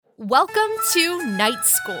Welcome to Night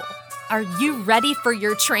School. Are you ready for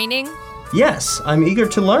your training? Yes, I'm eager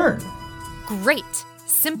to learn. Great.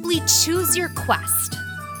 Simply choose your quest.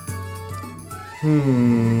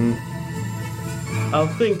 I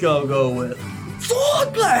think I'll go with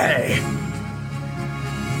swordplay.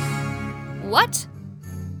 What?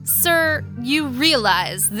 Sir, you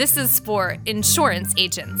realize this is for insurance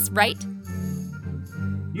agents, right?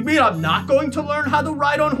 You mean I'm not going to learn how to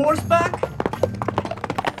ride on horseback?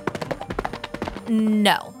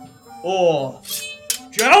 No. Or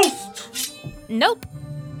joust? Nope.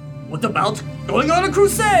 What about going on a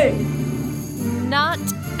crusade? Not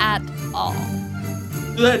at all.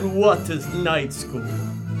 Then what is night school?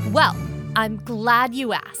 Well, I'm glad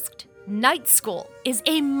you asked. Night School is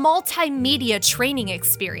a multimedia training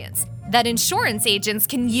experience that insurance agents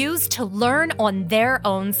can use to learn on their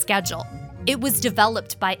own schedule. It was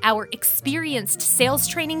developed by our experienced sales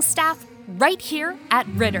training staff right here at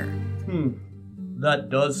Ritter. That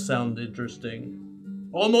does sound interesting.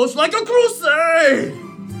 Almost like a crusade!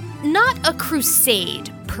 Not a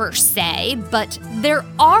crusade per se, but there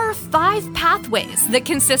are 5 pathways that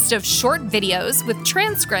consist of short videos with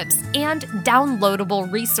transcripts and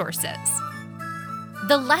downloadable resources.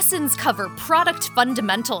 The lessons cover product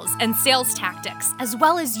fundamentals and sales tactics, as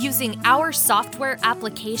well as using our software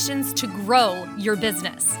applications to grow your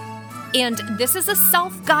business. And this is a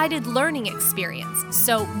self-guided learning experience,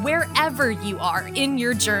 so wherever you are in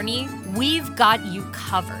your journey, we've got you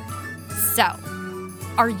covered. So,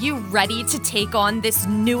 are you ready to take on this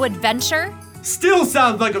new adventure? Still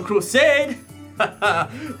sounds like a crusade!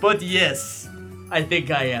 But yes, I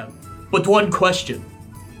think I am. But one question.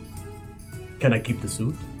 Can I keep the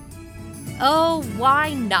suit? Oh,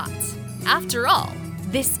 why not? After all,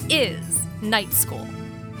 this is Night School.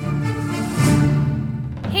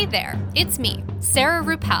 Hey there, it's me, Sarah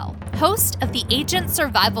Ruppel, host of the Agent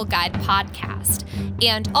Survival Guide podcast,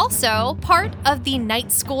 and also part of the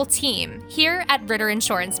Night School team here at Ritter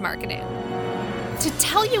Insurance Marketing. To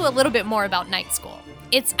tell you a little bit more about Night School,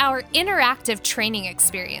 it's our interactive training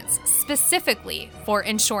experience specifically for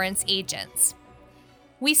insurance agents.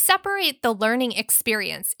 We separate the learning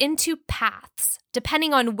experience into paths,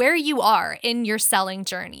 depending on where you are in your selling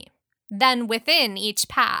journey. Then within each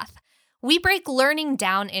path, we break learning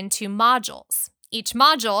down into modules. Each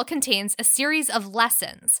module contains a series of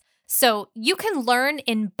lessons, so you can learn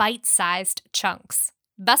in bite-sized chunks.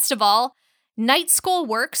 Best of all, Night School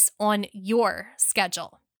works on your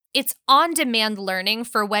schedule. It's on-demand learning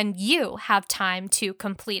for when you have time to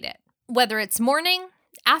complete it, whether it's morning,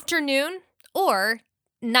 afternoon, or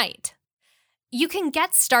night. You can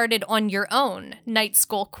get started on your own Night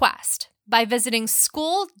School quest by visiting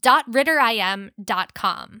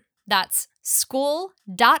school.ritterim.com. That's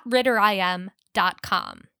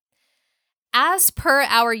school.ritterim.com. As per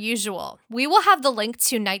our usual, we will have the link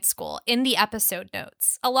to Night School in the episode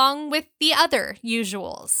notes, along with the other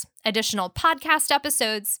usuals, additional podcast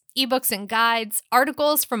episodes, ebooks and guides,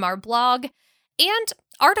 articles from our blog, and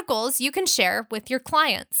articles you can share with your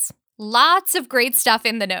clients. Lots of great stuff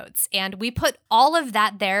in the notes, and we put all of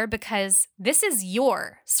that there because this is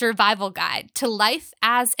your survival guide to life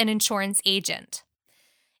as an insurance agent.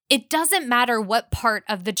 It doesn't matter what part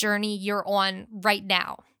of the journey you're on right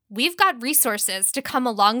now. We've got resources to come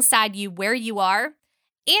alongside you where you are,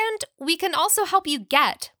 and we can also help you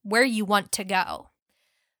get where you want to go.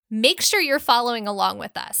 Make sure you're following along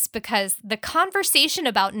with us because the conversation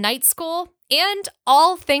about Night School and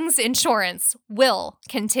all things insurance will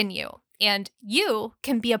continue, and you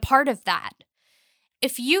can be a part of that.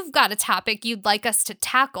 If you've got a topic you'd like us to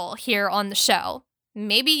tackle here on the show,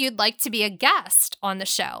 maybe you'd like to be a guest on the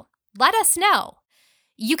show, let us know.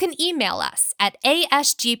 You can email us at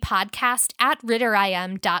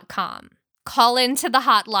asgpodcast@ritterim.com. Call into the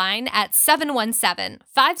hotline at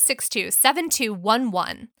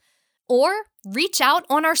 717-562-7211. Or reach out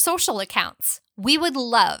on our social accounts. We would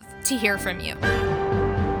love to hear from you.